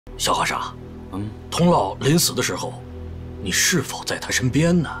小和尚，童老临死的时候，你是否在他身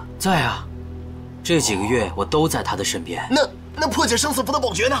边呢？在啊，这几个月我都在他的身边。那破解生死符的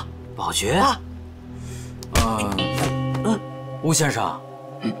宝诀呢？宝诀啊？吴先生，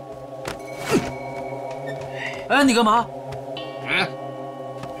哎，你干嘛？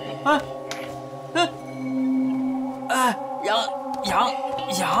痒，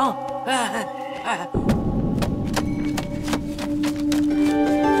哎。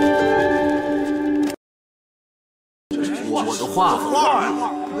我的画，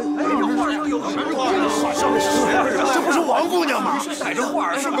这不是王姑娘吗？带着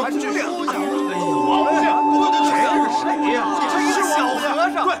画是个姑娘。王姑娘，谁呀？这是小和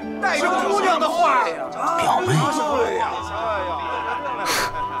尚，对，带着姑娘的画呀。表妹。对呀。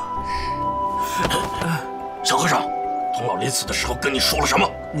小和尚，童老临死的时候跟你说了什么？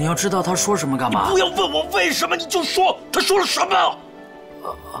你要知道他说什么干嘛？不要问我为什么，你就说他说了什么。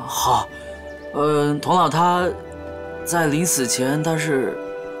好，童老他在临死前，但是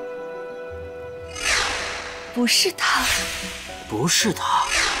不是他，不是他，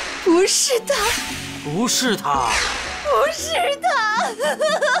不是他，不是他，不是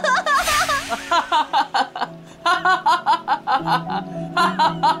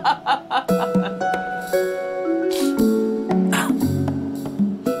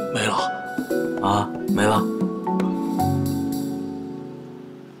没了啊，没了。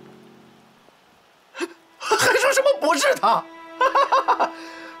还说什么不是他？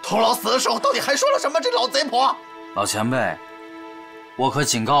童老死的时候到底还说了什么？这老贼婆！老前辈，我可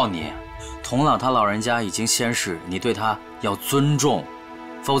警告你，童老他老人家已经仙逝，你对他要尊重，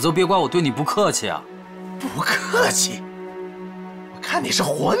否则别怪我对你不客气啊！不客气，我看你是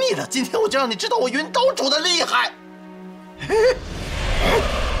活腻了。今天我就让你知道我云刀主的厉害。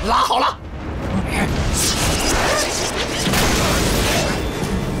拉好了。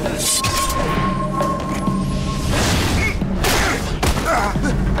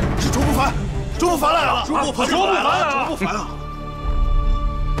是周不凡，周不凡来了！周不凡来了！周不凡啊！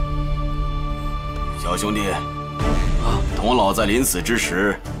小兄弟，童老在临死之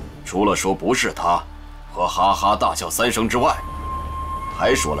时，除了说不是他，和哈哈大笑3声之外，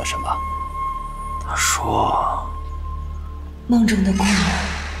还说了什么？他说：“梦中的姑娘，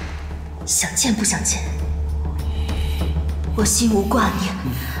想见不想见？我心无挂念，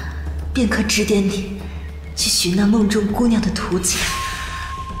便可指点你去寻那梦中姑娘的途径。”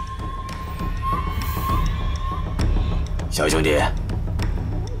小兄弟，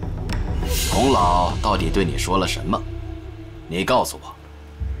童老到底对你说了什么？你告诉我，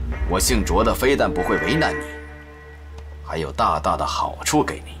我姓卓的非但不会为难你，还有大大的好处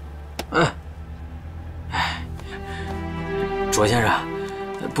给你。卓先生，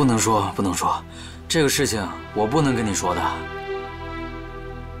不能说，这个事情我不能跟你说的。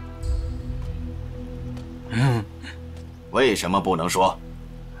为什么不能说？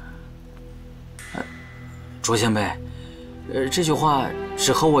卓先辈，这句话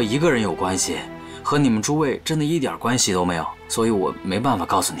只和我一个人有关系，和你们诸位真的一点关系都没有，所以我没办法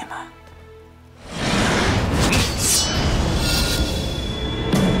告诉你们。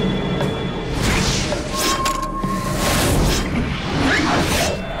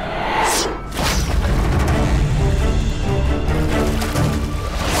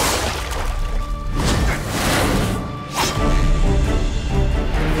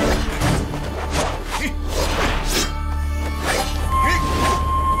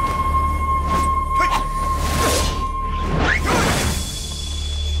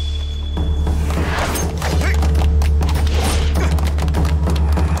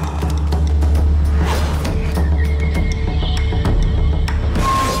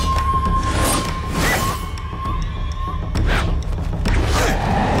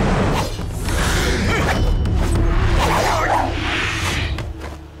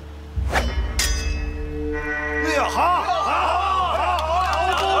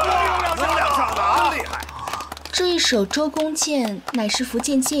手周公剑乃是福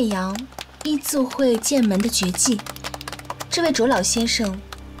建建阳一字会剑门的绝技，这位卓老先生，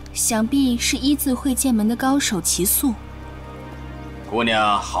想必是一字会剑门的高手齐素。姑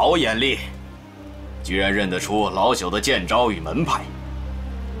娘好眼力，居然认得出老朽的剑招与门派。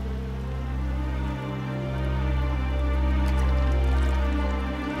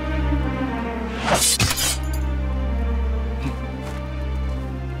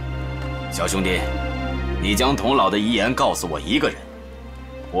小兄弟，你将童老的遗言告诉我一个人，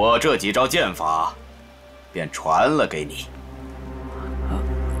我这几招剑法便传了给你。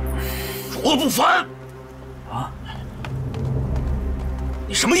卓不凡，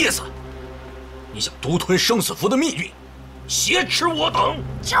你什么意思？你想独吞生死符的秘密，挟持我等。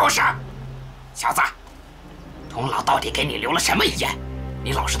就是，小子，童老到底给你留了什么遗言？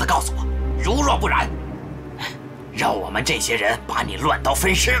你老实的告诉我。如若不然，让我们这些人把你乱刀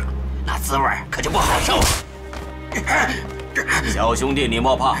分尸了，那滋味可就不好受了。小兄弟，你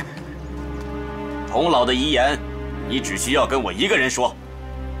莫怕，童老的遗言，你只需要跟我一个人说。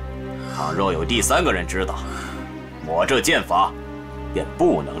倘若有第三个人知道，我这剑法便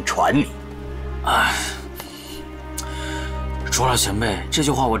不能传你。哎，卓老前辈，这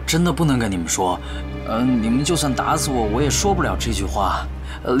句话我真的不能跟你们说。你们就算打死我，我也说不了这句话。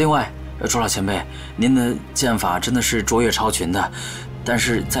另外，卓老前辈，您的剑法真的是卓越超群的，但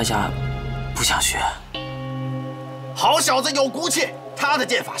是在下不想学。好小子有骨气，他的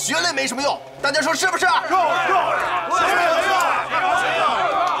剑法学了没什么用，大家说是不是？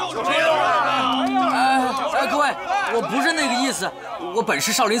各位，我不是那个意思，我本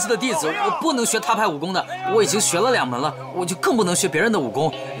是少林寺的弟子，我不能学他派武功的，我已经学了2门了，我就更不能学别人的武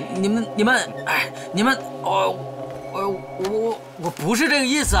功。你们，我不是这个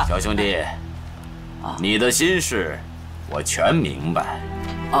意思。小兄弟，你的心事我全明白。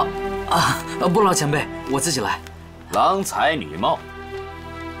不，老前辈，我自己来。郎才女貌，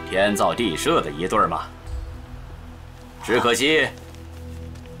天造地设的一对嘛。只可惜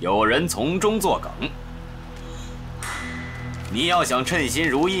有人从中作梗。你要想称心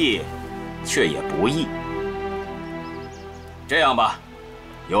如意，却也不易。这样吧，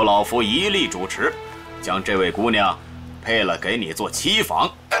由老夫一力主持，将这位姑娘配了给你做妻房。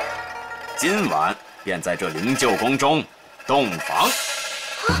今晚便在这灵鹫宫中洞房。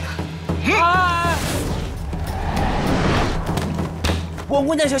王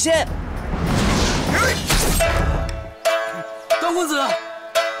姑娘小心！段公子。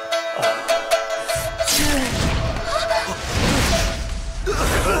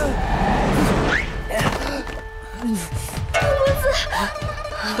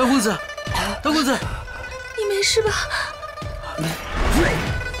段公子，段公子，你没事吧？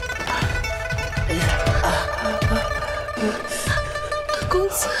段公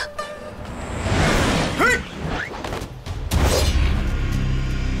子，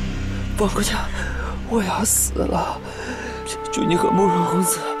王姑娘，我要死了！祝你和慕容公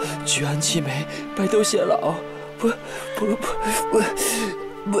子举案齐眉，白头偕老。不，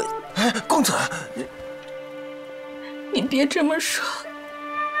公子，你别这么说，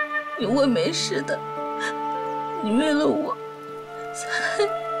你会没事的。你为了我才……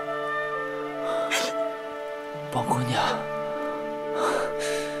王姑娘，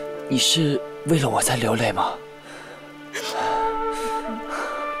你是为了我才流泪吗？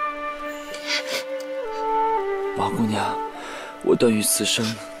王姑娘，我段誉此生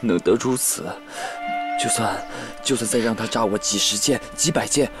能得如此，就算再让他扎我几10剑、几百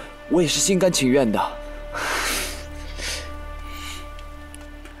剑，我也是心甘情愿的。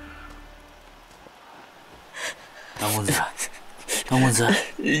段公子，段公子，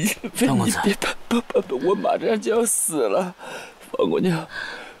段公子，别我马上就要死了，王姑娘，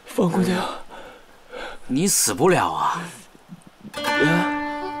王姑娘，你死不了啊！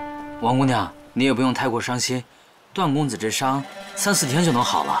王姑娘，你也不用太过伤心，段公子这伤3、4天就能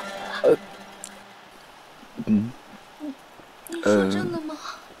好了。你说真的吗？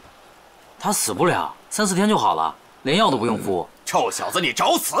他死不了，3、4天就好了，连药都不用敷。臭小子，你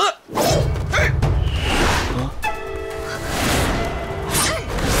找死！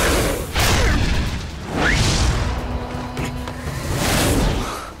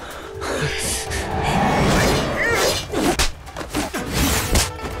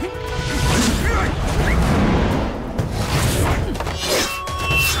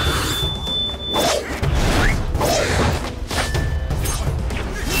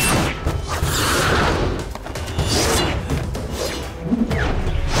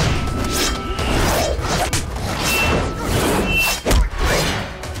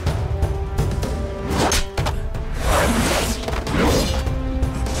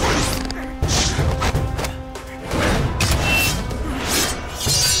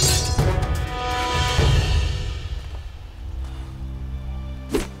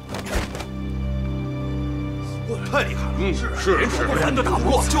太厉害了！是，连仇不凡都打不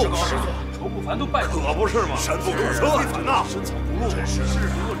过，就是仇不凡都败，可不是吗？山不可测，非凡呐！深藏不露，真是恶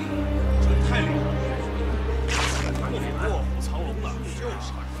厉害，真太厉害了！卧虎藏龙的，就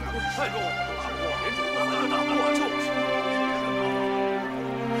是太弱了，打不过，连仇不凡都打不过，就是。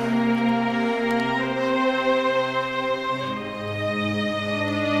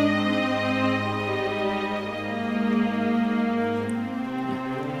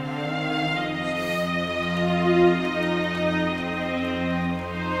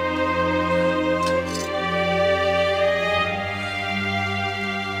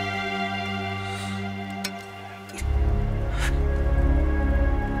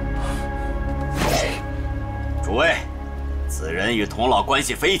人与童老关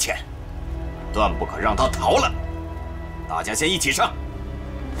系匪浅，断不可让他逃了。大家先一起上，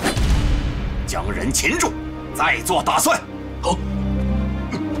将人擒住，再做打算。好。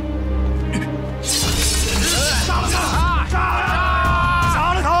杀了他！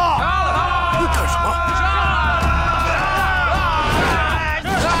杀了他！干什么？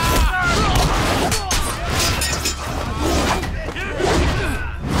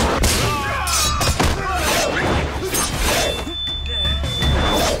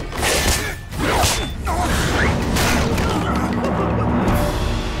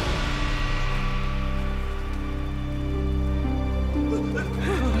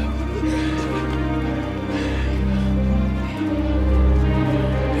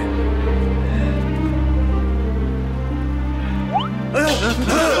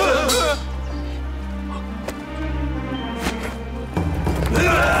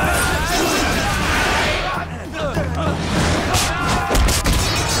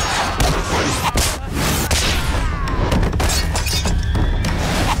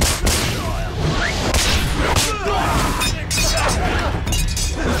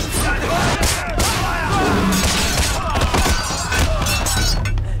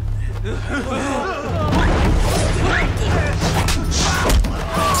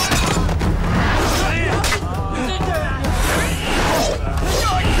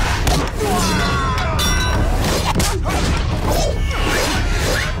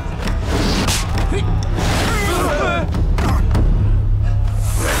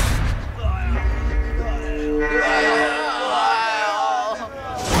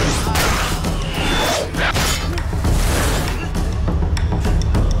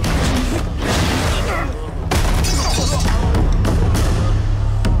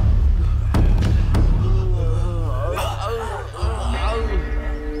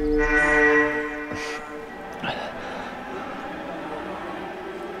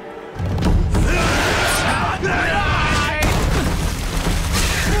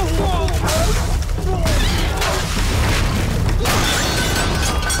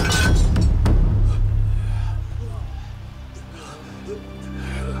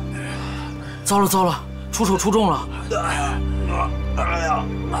 糟了糟了，出手出重了！哎呀！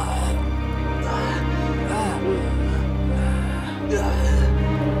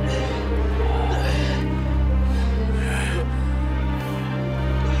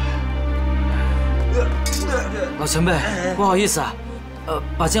老前辈，不好意思啊，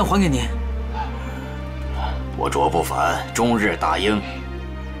把剑还给您。我卓不凡终日打鹰，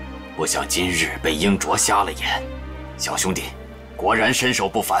不想今日被鹰啄瞎了眼。小兄弟，果然身手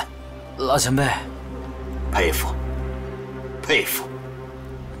不凡。 老前辈，佩服，佩服。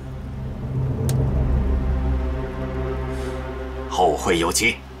后会有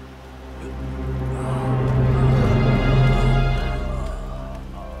期。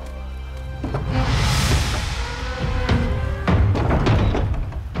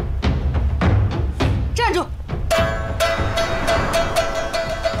站住！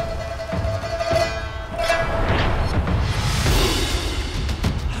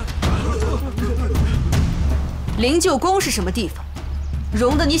灵鹫宫是什么地方？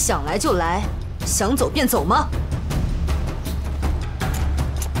容得你想来就来，想走便走吗？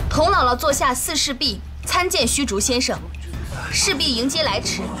童姥姥坐下4侍婢参见虚竹先生，侍婢迎接来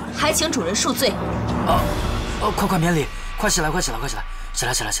迟，还请主人恕罪。快免礼，快起来，快起来，快起来，起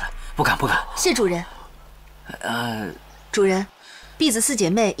来，不敢不敢。谢主人。主人，婢子4姐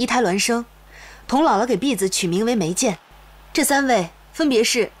妹一胎孪生，童姥姥给婢子取名为梅剑，这3位分别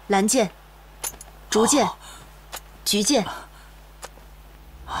是蓝剑、竹剑。 菊剑，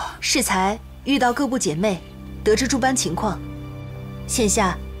适才遇到各部姐妹，得知诸般情况，现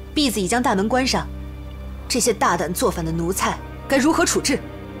下婢子已将大门关上，这些大胆作反的奴才该如何处置？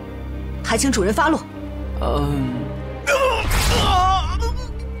还请主人发落。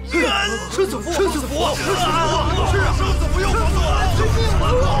生死符，生死符，是啊，生死符又发作了，救命啊！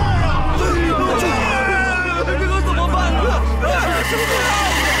这可怎么办呢？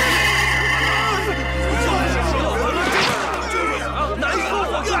难说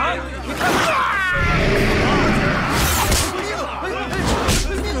我看，你看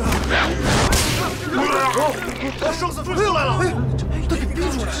看，生死符又来了！他给逼出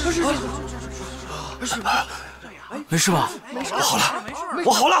来，是吧？ 没事吧？我好了，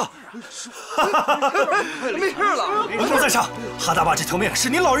我好了，没事了。文公在上，哈大霸这条命是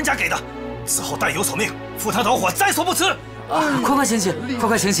您老人家给的，此后但有所命，赴汤蹈火，在所不辞。快醒起，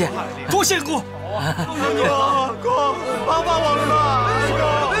快醒起！多谢公。公，帮我们吧！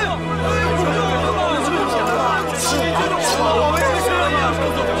我们也是啊！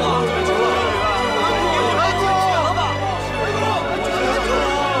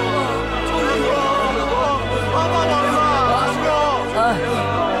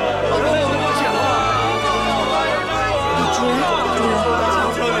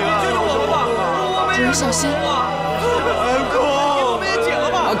主人小心！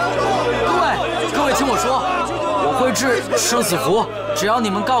各位听我说，我会制生死符，只要你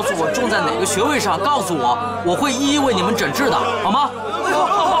们告诉我中在哪个穴位上，告诉我，我会一一为你们诊治的，好吗？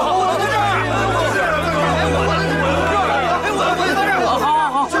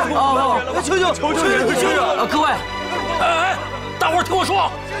好，求求！各位，哎，大伙儿听我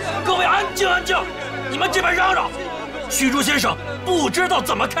说，各位安静安静，你们这边嚷嚷，虚竹先生不知道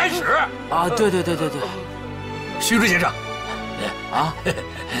怎么开始。啊，对，虚竹先生，啊，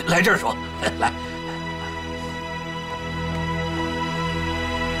来这儿说，来。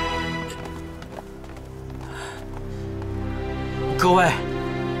各位，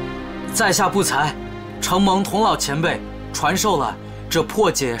在下不才，承蒙童老前辈传授了这破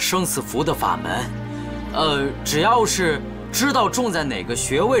解生死符的法门，只要是知道中在哪个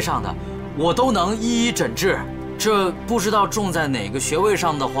穴位上的，我都能一一诊治。这不知道中在哪个穴位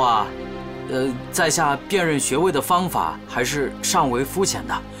上的话，在下辨认穴位的方法还是尚为肤浅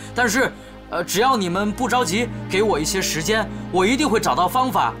的。但是，只要你们不着急，给我一些时间，我一定会找到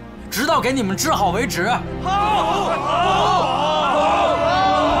方法，直到给你们治好为止。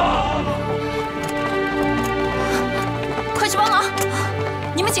快去帮忙！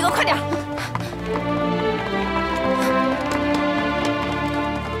你们几个快点！